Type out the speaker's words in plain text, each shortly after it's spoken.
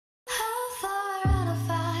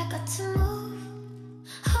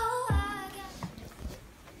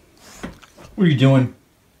What are you doing?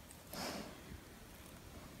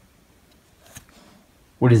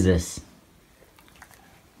 What is this?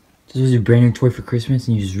 This was your brand new toy for Christmas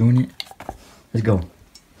and you just ruined it? Let's go.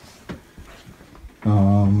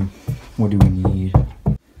 What do we need?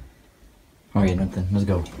 Okay, nothing. Let's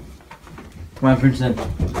go. Come on, Princeton.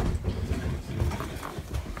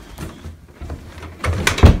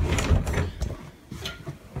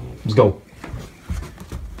 Let's go.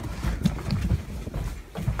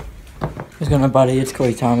 What's going on, buddy? It's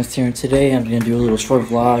Cody Thomas here, and today I'm gonna do a little short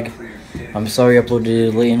vlog. I'm sorry I uploaded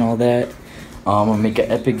it late and all that. I'm gonna make an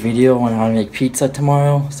epic video on how to make pizza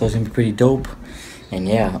tomorrow, so it's gonna be pretty dope. And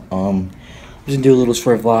yeah, I'm just gonna do a little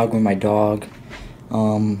short vlog with my dog.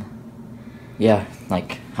 Yeah,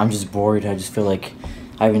 like I'm just bored. I just feel like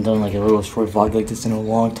I haven't done like a little short vlog like this in a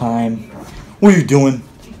long time. What are you doing?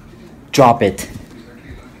 Drop it.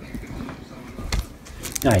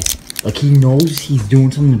 Guys, like he knows he's doing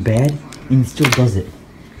something bad and he still does it.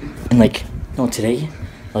 And like, no, today,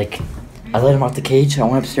 like, I let him out the cage. I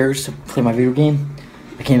went upstairs to play my video game.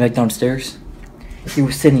 I came back downstairs. He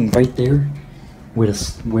was sitting right there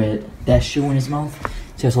with that shoe in his mouth.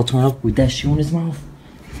 See, I saw turn up with that shoe in his mouth.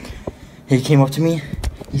 He came up to me.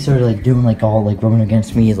 He started like doing like all like rubbing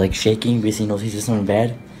against me, like shaking because he knows he's just something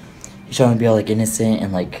bad. He's trying to be all like innocent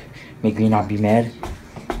and like make me not be mad.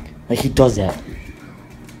 Like he does that.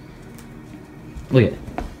 Look at it.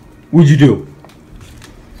 What'd you do?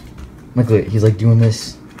 Like, look, he's like doing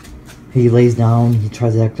this. He lays down. He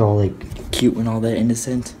tries to act all like cute and all that,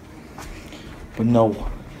 innocent. But no.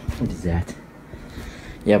 What is that?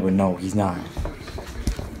 Yeah, but no, he's not.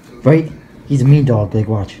 Right? He's a mean dog. Like,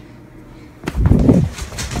 watch.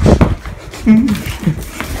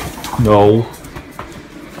 No.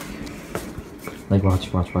 Like, watch.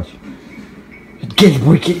 Get it,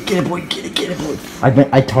 boy. Get it, boy. Get it, boy.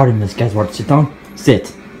 I taught him this, guys. Watch. Sit down.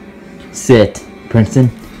 Sit, Princeton.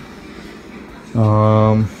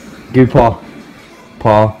 Give me paw.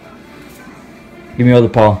 Give me other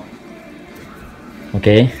paw.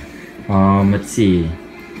 Okay. Let's see.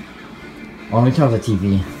 Let me turn off the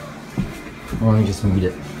TV. Let me just mute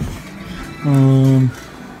it.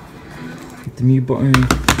 Hit the mute button.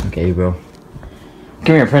 Okay, bro.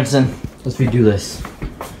 Come here, Princeton. Let's redo this.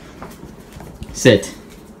 Sit.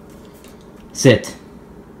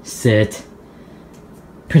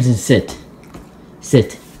 Princeton,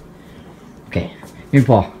 sit. Okay, here,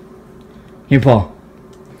 paw.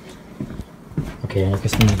 Okay, I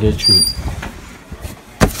guess I'm gonna get a treat.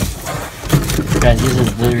 Guys, this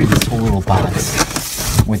is literally this whole little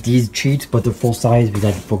box with these treats, but they're full size because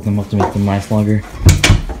I have to poke them up to make them last longer.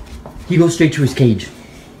 He goes straight to his cage.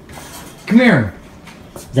 Come here.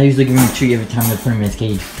 I usually give him a treat every time I put him in his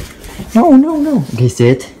cage. No. Okay,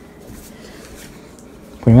 sit.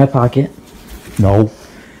 Put him in my pocket. No.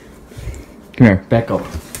 Come here, back up.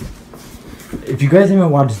 If you guys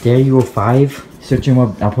haven't watched Daddy05, search him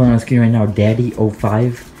up. I'll put it on the screen right now.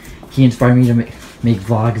 Daddy05. He inspired me to make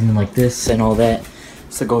vlogs and like this and all that.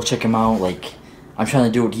 So go check him out. Like, I'm trying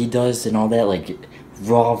to do what he does and all that. Like,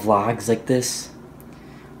 raw vlogs like this.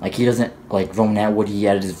 Like, he doesn't like film that what he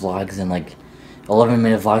edits his vlogs and like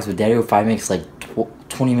 11-minute vlogs. But Daddy05 makes like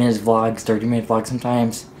 20 minutes vlogs, 30-minute vlogs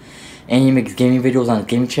sometimes. And he makes gaming videos on his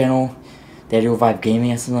gaming channel. Daddy05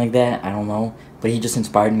 Gaming or something like that. I don't know. But he just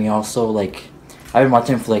inspired me also. Like, I've been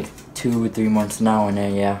watching him for like 2 or 3 months now. And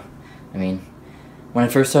then, yeah. I mean, when I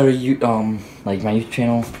first started like my YouTube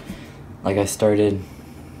channel, like I started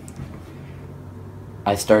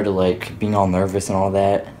like being all nervous and all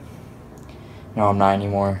that. No, I'm not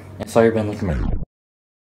anymore. I saw you've been looking at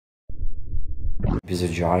because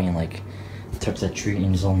of Johnny and like touch that tree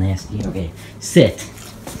and it's all nasty. Okay, sit.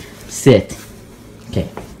 Okay,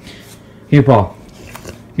 here, paw.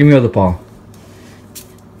 Give me other paw.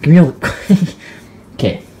 Give me other.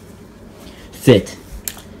 Okay, sit.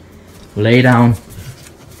 Lay down.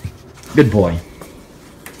 Good boy.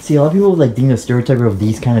 See, a lot of people like think the stereotype of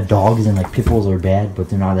these kind of dogs and like pit bulls are bad, but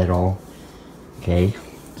they're not at all. Okay,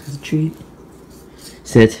 this is a treat.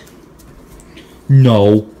 Sit.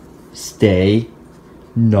 No. Stay.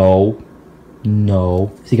 No.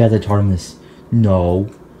 See, guys, I taught him this. No.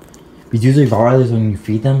 Because usually Rottweilers, when you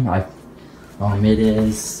feed them, it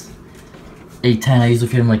is 8:10. I usually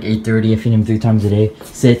feed him like 8:30. I feed him 3 times a day.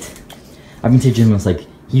 Sit. I've been teaching him this. Like,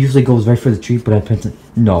 he usually goes right for the treat, but I put it.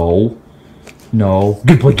 No.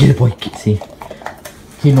 Good boy. Get it, boy. See,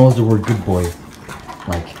 he knows the word good boy.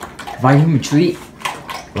 Like, if I give him a treat,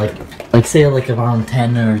 like say like around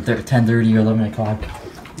 10 or 10:30 or 11 o'clock,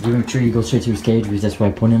 give him a treat, he goes straight to his cage because that's where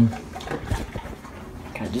I put him.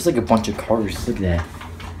 God, just like a bunch of cars. Look at that.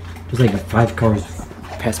 There's like 5 cars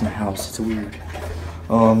past my house. It's weird.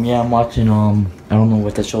 Yeah, I'm watching, I don't know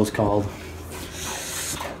what that show's called.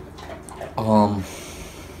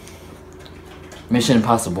 Mission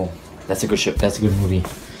Impossible. That's a good show. That's a good movie.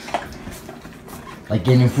 Like,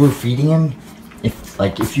 and if we're feeding him,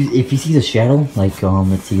 if he sees a shadow, like,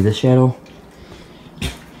 let's see, the shadow,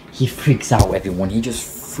 he freaks out, everyone. He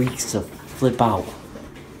just freaks the flip out.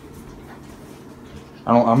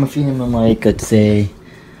 I'm gonna feed him in, like, let's say,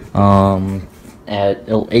 at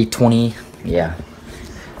 8:20, yeah.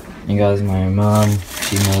 And guys, my mom,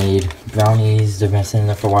 she made brownies. They've been sitting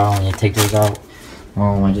there for a while, and I take those out.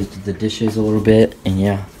 I just did the dishes a little bit, and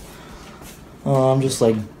yeah. I'm just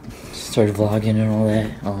like started vlogging and all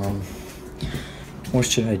that. What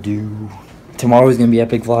should I do? Tomorrow's gonna be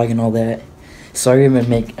epic vlog and all that. Sorry I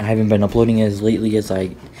haven't been uploading as lately as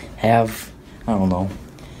I have. I don't know.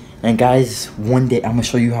 And guys, one day I'm gonna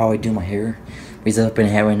show you how I do my hair. Because it's up in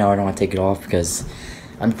the hair right now, I don't want to take it off because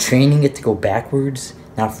I'm training it to go backwards,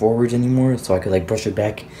 not forwards anymore, so I could like brush it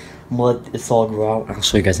back. I'm gonna let this all grow out. I'll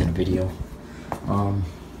show you guys in a video.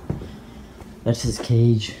 That's his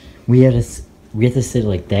cage. We had to sit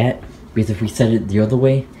like that because if we set it the other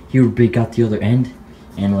way, he would break out the other end,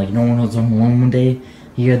 and like no one was home one day.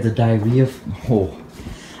 He had the diarrhea. Oh,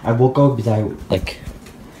 I woke up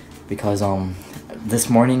because this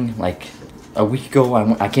morning, like a week ago,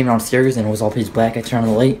 I came downstairs and it was all pitch black. I turned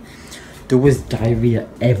on the light. There was diarrhea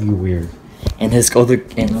everywhere, and the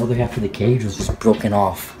other half of the cage was just broken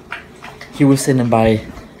off. He was sitting by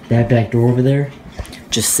that back door over there,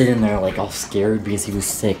 just sitting there like all scared because he was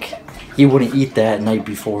sick. He wouldn't eat that night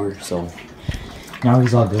before, so now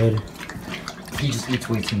he's all good. He just eats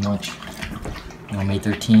way too much. May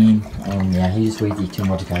 13. Yeah, he just way eats too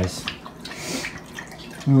much, guys.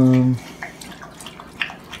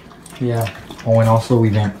 Yeah. Oh, and also we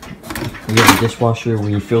have a dishwasher.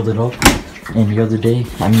 We filled it up, and the other day,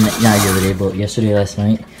 I mean not the other day, but last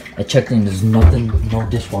night, I checked in. There's no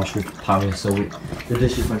dishwasher power, so the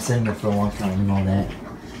dishes been sitting there for a long time and all that.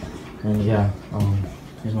 And yeah, you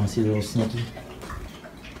guys want to see the little Snicky?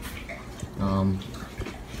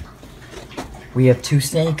 We have 2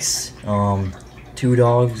 snakes, 2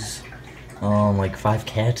 dogs, like 5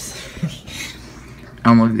 cats. I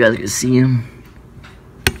don't know if you guys can see him.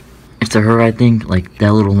 It's a her, I think, like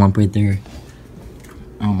that little lump right there.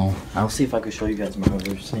 I don't know. I'll see if I can show you guys my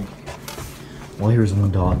other snake. Well, here's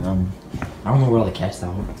one dog. I don't know where all the cats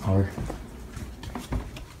are.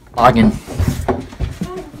 Vlogging.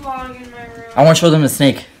 Don't vlog in my room. I want to show them the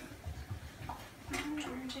snake.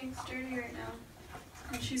 Everything's dirty right now.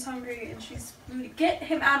 And she's hungry and she's moody. Get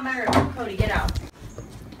him out of my room. Cody, get out.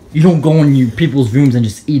 You don't go in people's rooms and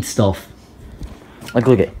just eat stuff. Like,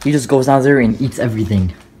 look at, he just goes down there and eats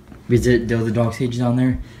everything. Because the other dog's cage down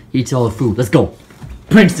there, he eats all the food. Let's go.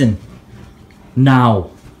 Princeton.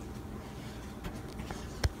 Now.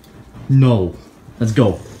 No. Let's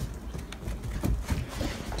go.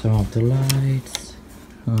 Turn off the lights.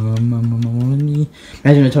 Imagine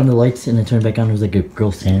I turn the lights and then turn it back on. There's like a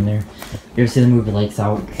girl standing there. You ever see them move the lights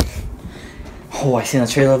out? Oh, I seen the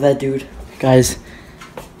trailer of that, dude. Guys.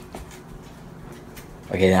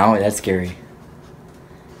 Okay, now that's scary.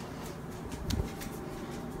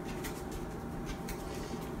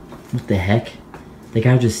 What the heck? The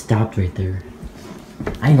guy just stopped right there.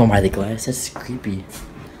 I ain't gonna buy the glass. That's creepy.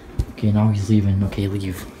 Okay, now he's leaving. Okay,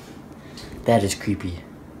 leave. That is creepy.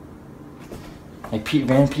 Like,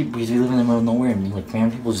 random people, because we live in the middle of nowhere, and like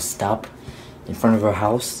random people just stop in front of our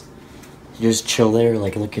house. You just chill there,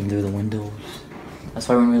 like looking through the windows. That's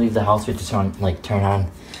why when we leave the house, we have to turn on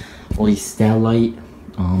at least that light,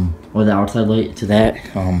 or the outside light to that.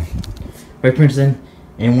 Right, Princeton?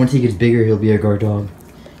 And once he gets bigger, he'll be a guard dog.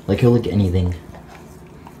 Like, he'll lick anything.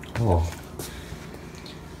 Oh,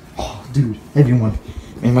 dude, everyone.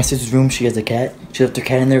 In my sister's room, she has a cat. She left her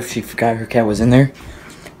cat in there. She forgot her cat was in there.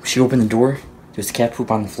 She opened the door. There's cat poop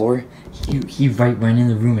on the floor. He ran in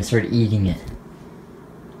the room and started eating it.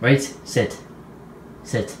 Right? Sit.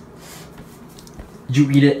 Sit. Did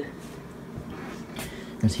you eat it?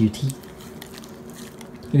 Let's see your teeth.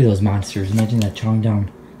 Look at those monsters. Imagine that chowing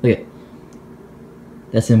down. Look at.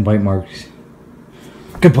 That's in bite marks.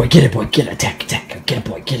 Good boy, get it, boy, get it, attack, attack, get it,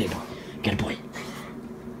 boy, get it, boy, get it, boy.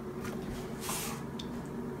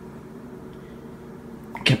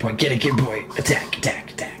 Get it, boy, get it, boy, attack,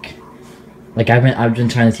 attack, attack. Like, I've been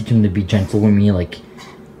trying to teach him to be gentle with me, like,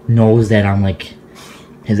 knows that I'm, like,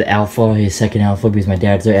 his alpha, his second alpha, because my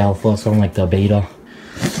dad's their alpha, so I'm, like, the beta.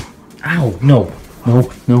 Ow, no,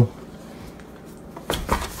 no, no.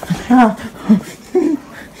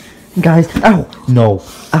 Guys, ow, no,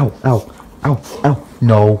 ow, ow. Ow, ow,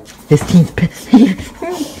 no. His teeth.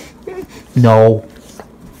 No.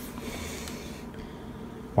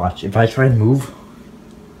 Watch, if I try and move.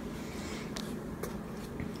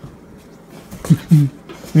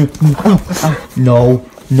 No,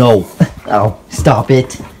 no. Oh, stop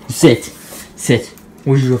it. Sit. Sit.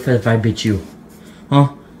 Where'd you go if I bit you?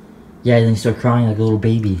 Huh? Yeah, then you start crying like a little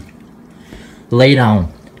baby. Lay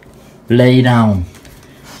down. Lay down.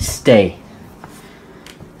 Stay.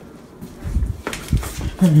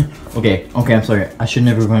 Okay, I'm sorry. I should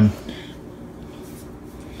never run.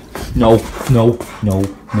 No.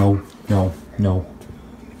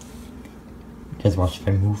 Guys, watch, if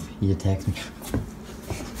I move, he attacks me.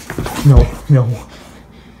 No.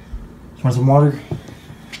 Want some water?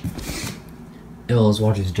 Ew, this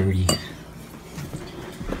water's dirty.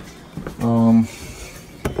 Oh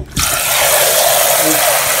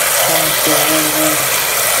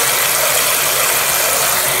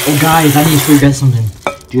guys, I need to show you guys something.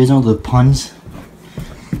 Do you guys know the puns?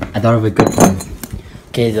 I thought of a good pun.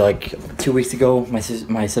 Okay, like 2 weeks ago, my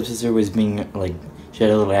stepsister was being like, she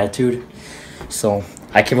had a little attitude. So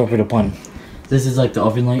I came up with a pun. This is like the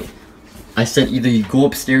oven light. I said either you go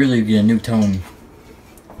upstairs or you get a new tone.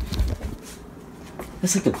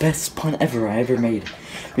 That's like the best pun ever I ever made.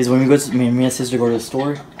 Because when we go to, me and my sister go to the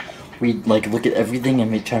store, we like look at everything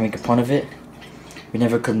and try to make a pun of it. We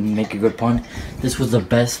never could make a good pun. This was the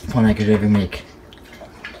best pun I could ever make.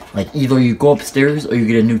 Like either you go upstairs or you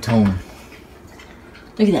get a new tone.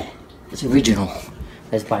 Look at that. It's original.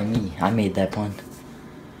 That's by me. I made that pun.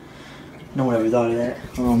 No one ever thought of that.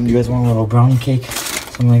 You guys want a little brownie cake?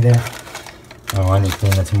 Something like that? Oh, I need to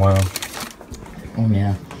clean that tomorrow. Oh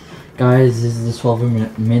yeah. Guys, this is the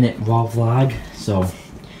 12-minute raw vlog. So,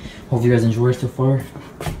 hope you guys enjoy so far.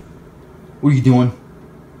 What are you doing?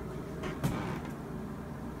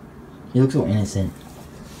 You look so innocent.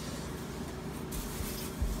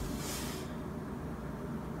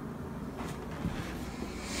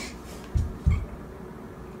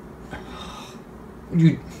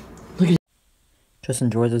 You look at. Just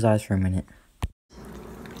enjoy those eyes for a minute.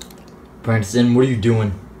 Princeton, what are you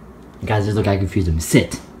doing? Guys, just look, I confused him.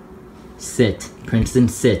 Sit. Sit. Princeton,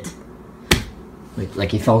 sit.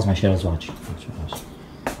 Like he follows my shadows. Watch. Watch.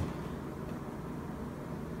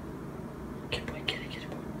 Get it, boy. Get it,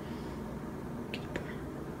 boy. Get it, boy.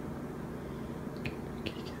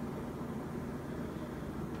 Get it.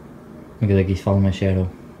 Look at like he's following my shadow.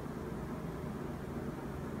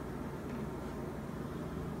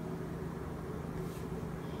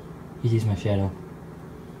 He sees my shadow.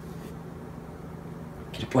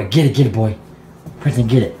 Get it, boy. Get it, boy. Princeton,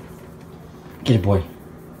 get it. Get it, boy.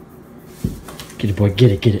 Get it, boy.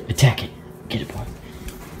 Get it. Attack it. Get it, boy.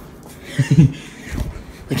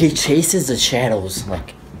 Like, he chases the shadows.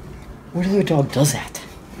 Like, what other dog does that?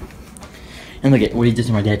 And look at what he did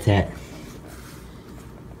to my dad's hat.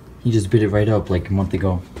 He just bit it right up like a month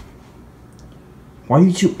ago. Why do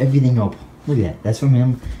you chew everything up? Look at that. That's from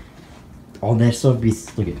him. All that stuff be,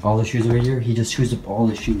 look at all the shoes right here. He just chews up all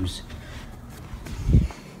the shoes.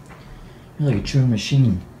 You're like a chewing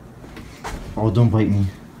machine. Oh, don't bite me.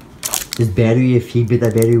 This battery, if he bit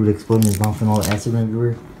that battery, it would explode in his mouth and all the acid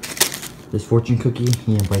everywhere. This fortune cookie,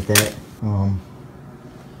 he didn't bite that.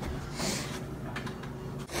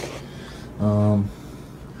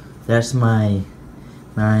 That's mine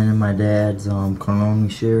and my dad's cologne we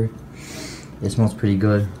share. It smells pretty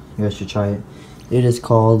good. You guys should try it. It is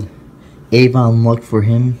called Avon Luck for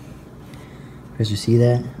Him. You guys should see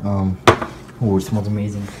that. Oh, it smells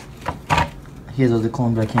amazing. He has other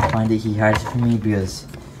cologne, but I can't find it. He hides it from me because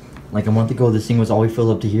like a month ago this thing was always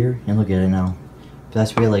filled up to here, and look at it now. But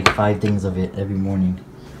that's why I like 5 things of it every morning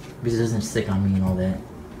because it doesn't stick on me and all that.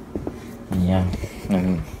 And yeah, I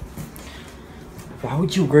mean, why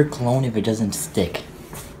would you wear cologne if it doesn't stick?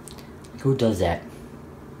 Who does that?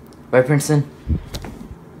 Right, Princeton?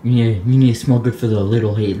 You need to smell good for the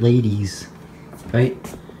little ladies, right?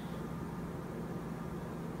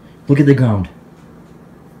 Look at the ground.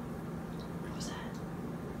 What was that?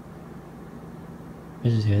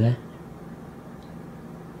 Did you just hear that?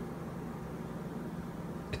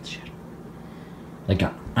 Look at the shadow. Like,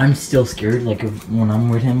 I'm still scared, like, when I'm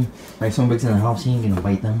with him. Like, someone breaks in the house, he ain't gonna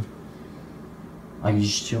bite them. I can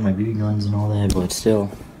just shoot my BB guns and all that, but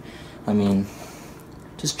still. I mean,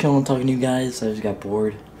 just chilling, talking to you guys. I just got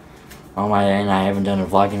bored. And I haven't done a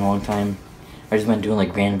vlog in a long time. I just been doing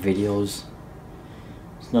like random videos.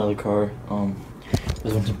 It's another car.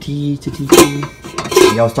 Just went to tea.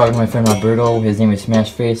 Yeah, I was talking to my friend Alberto. His name is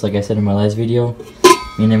Smash Face, like I said in my last video.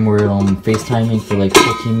 Me and him were FaceTiming for like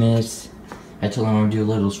 15 minutes. I told him I would do a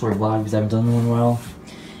little short vlog because I haven't done one in a while.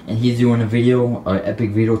 And he's doing a video, an epic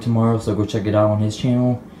video tomorrow, so go check it out on his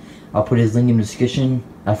channel. I'll put his link in the description.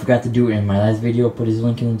 I forgot to do it in my last video. Put his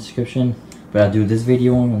link in the description. But I'll do this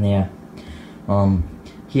video and yeah.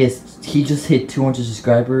 He just hit 200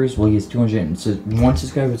 subscribers. Well, he has 201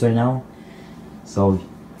 subscribers right now. So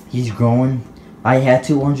he's growing. I had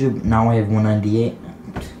 200. Now I have 198.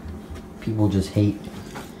 People just hate.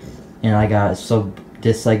 And I got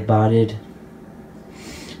dislike botted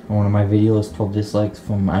on one of my videos. 12 dislikes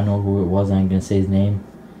from, I know who it was. I ain't gonna say his name.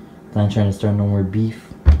 I'm trying to start no more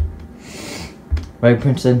beef. Right,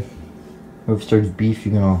 Princeton? Whoever starts beef,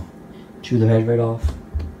 you're gonna chew their head right off.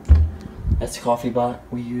 That's the coffee bot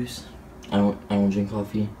we use. I don't drink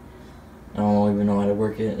coffee. I don't even know how to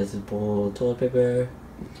work it. This is a bowl of toilet paper,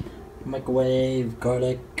 microwave,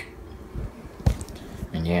 garlic,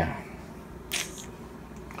 and yeah.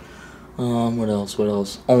 What else? What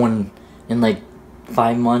else? Oh, and in like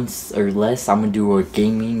 5 months or less, I'm gonna do a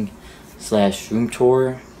gaming / room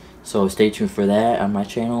tour. So stay tuned for that on my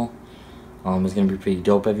channel. It's gonna be pretty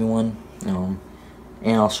dope, everyone. And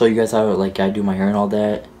I'll show you guys how like I do my hair and all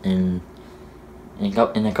that in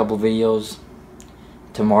a couple videos.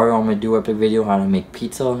 Tomorrow I'm gonna do a big video how to make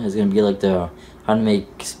pizza. It's gonna be like the how to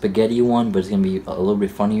make spaghetti one, but it's gonna be a little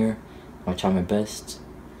bit funnier. I'll try my best.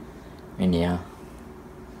 And yeah.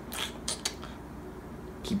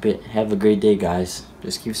 Have a great day, guys.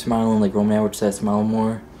 Just keep smiling, like Roman Edwards said, smile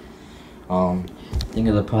more. Think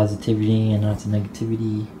of the positivity and not the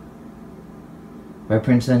negativity. Right,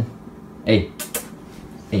 Princeton? Hey,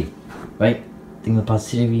 right? Think of the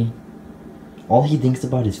positivity. All he thinks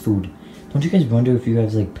about is food. Don't you guys wonder if you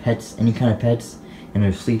have like pets, any kind of pets, and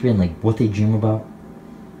they're sleeping, like what they dream about?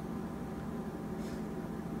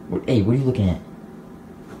 Hey, what are you looking at?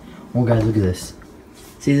 Oh, guys, look at this.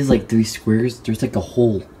 See, there's like 3 squares. There's like a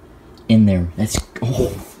hole in there. It's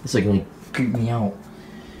like creeped me out.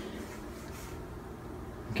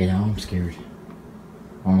 Okay, now I'm scared.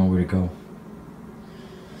 I don't know where to go.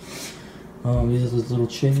 These are those little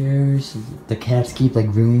chairs. The cats keep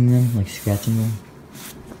like ruining them, like scratching them.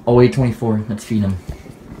 Oh, 824. Let's feed them.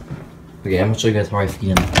 Okay, I'm gonna show you guys how I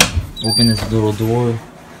feed them. Open this little door.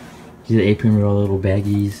 He's an apron with all the little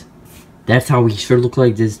baggies. That's how he should look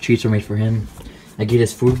like. These treats are made for him. I get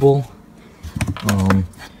his food bowl.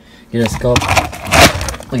 Get his cup.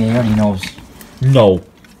 Look, he already knows. No.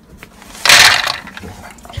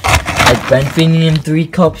 I've been feeding him 3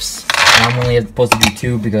 cups. I'm only supposed to do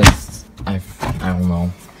 2 because I don't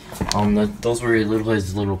know. Those were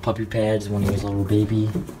his little puppy pads when he was a little baby.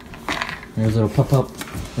 There's a little pup,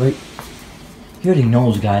 right? He already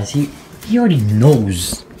knows, guys. He already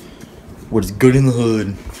knows what's good in the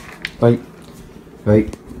hood,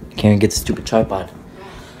 right? Can't even get the stupid tripod.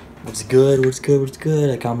 What's good? What's good? What's good?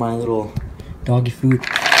 I got my little doggy food.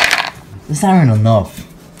 That's not even enough.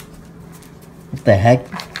 What the heck?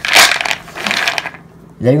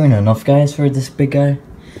 Is that even enough, guys, for this big guy?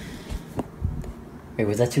 Wait,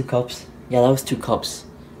 was that 2 cups? Yeah, that was 2 cups.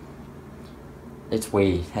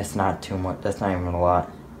 That's not too much. That's not even a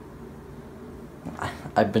lot.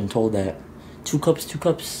 I've been told that. 2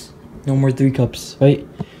 cups. No more 3 cups, right?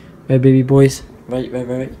 Right, baby boys? Right. What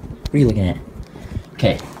are you looking at?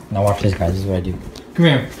 Okay, now watch this, guys. This is what I do. Come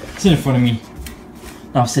here. Sit in front of me.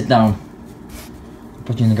 Now sit down. I'll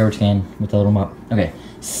put you in the garbage can with the little mop. Okay.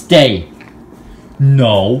 Stay.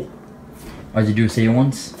 No. All you do is say it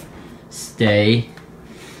once. Stay.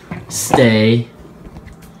 See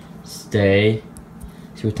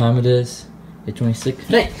what time it is? 8:26.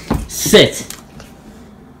 Hey, sit.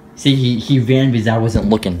 See, he ran because I wasn't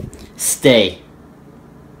looking. Stay.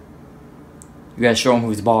 You gotta show him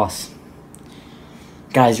who's boss.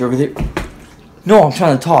 Guys, you're over there. No, I'm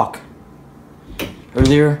trying to talk.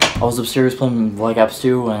 Earlier, I was upstairs playing Black Ops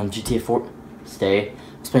 2 and GTA 4. Stay. I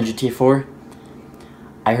was playing GTA 4.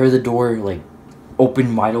 I heard the door like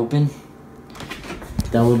wide open.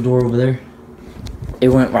 That little door over there. It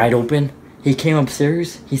went wide open. He came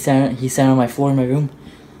upstairs. He sat on my floor in my room.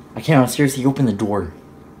 I came downstairs. He opened the door.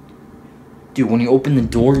 Dude, when you open the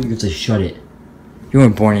door, you have to shut it. You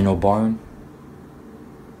weren't born in no barn.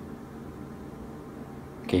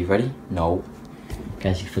 Okay, you ready? No.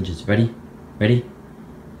 Guys, you fidgets. Ready? You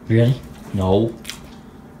ready? No.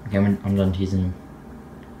 Okay, I'm done teasing him.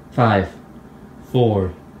 5,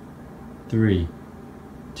 4, 3,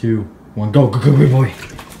 2, 1, go, good boy.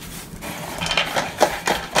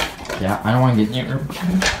 Yeah, I don't want to get near him.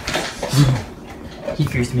 He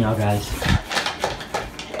freaks me out, guys.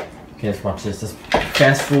 Okay, let's watch this. Let's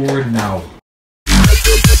fast forward now.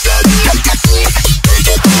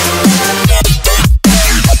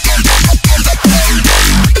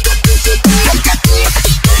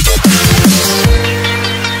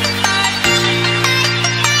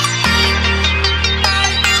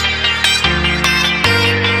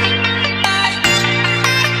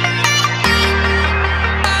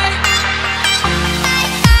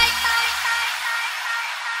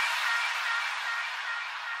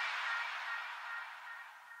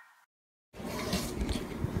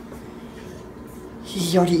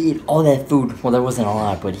 He already ate all that food. Well, that wasn't a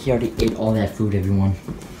lot, but he already ate all that food, everyone.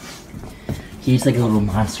 He eats like a little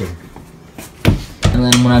monster. And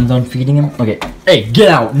then when I'm done feeding him, okay. Hey, get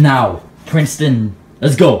out now, Princeton.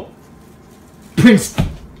 Let's go. Princeton.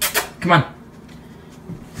 Come on.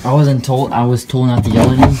 I was told not to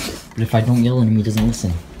yell at him, but if I don't yell at him, he doesn't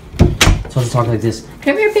listen. So I'll just talk like this.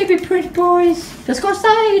 Come here, baby Prince boys. Let's go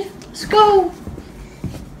outside. Let's go.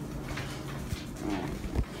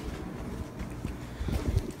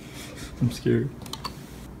 I'm scared.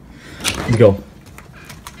 Let's go.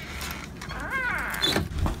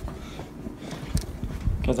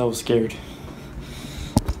 Cause I was scared.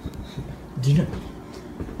 Do you know?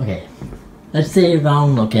 Okay. Let's say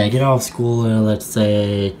around, okay, I get out of school at, let's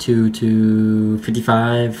say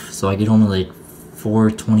 2:55, so I get home at like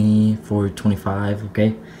 4:20, 4:25,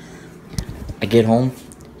 okay? I get home,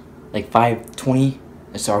 like 5:20,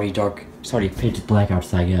 it's already dark, it's already pitch black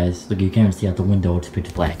outside, guys. Look, you can't even see out the window, it's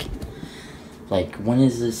pitch black. Like, when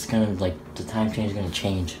is this gonna, like, the time change gonna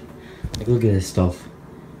change? Like, look at this stuff.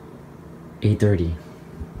 8:30,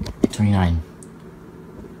 29.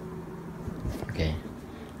 Okay.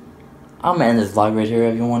 I'm gonna end this vlog right here,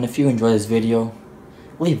 everyone. If you enjoyed this video,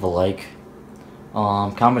 leave a like.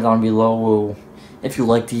 Comment down below if you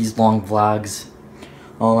like these long vlogs.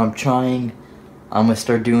 I'm gonna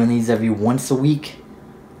start doing these every once a week.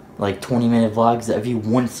 Like 20-minute vlogs every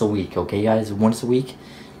once a week, okay guys? Once a week.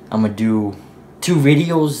 I'm gonna do 2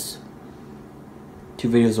 videos. 2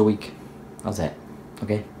 videos a week. How's that?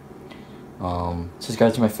 Okay.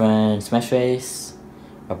 Subscribe to my friend Smashface,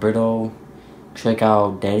 Alberto. Check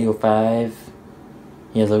out Daddy05.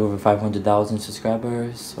 He has like over 500,000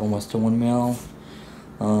 subscribers, almost to 1 mil.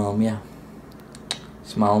 Yeah.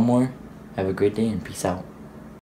 Smile more. Have a great day and peace out.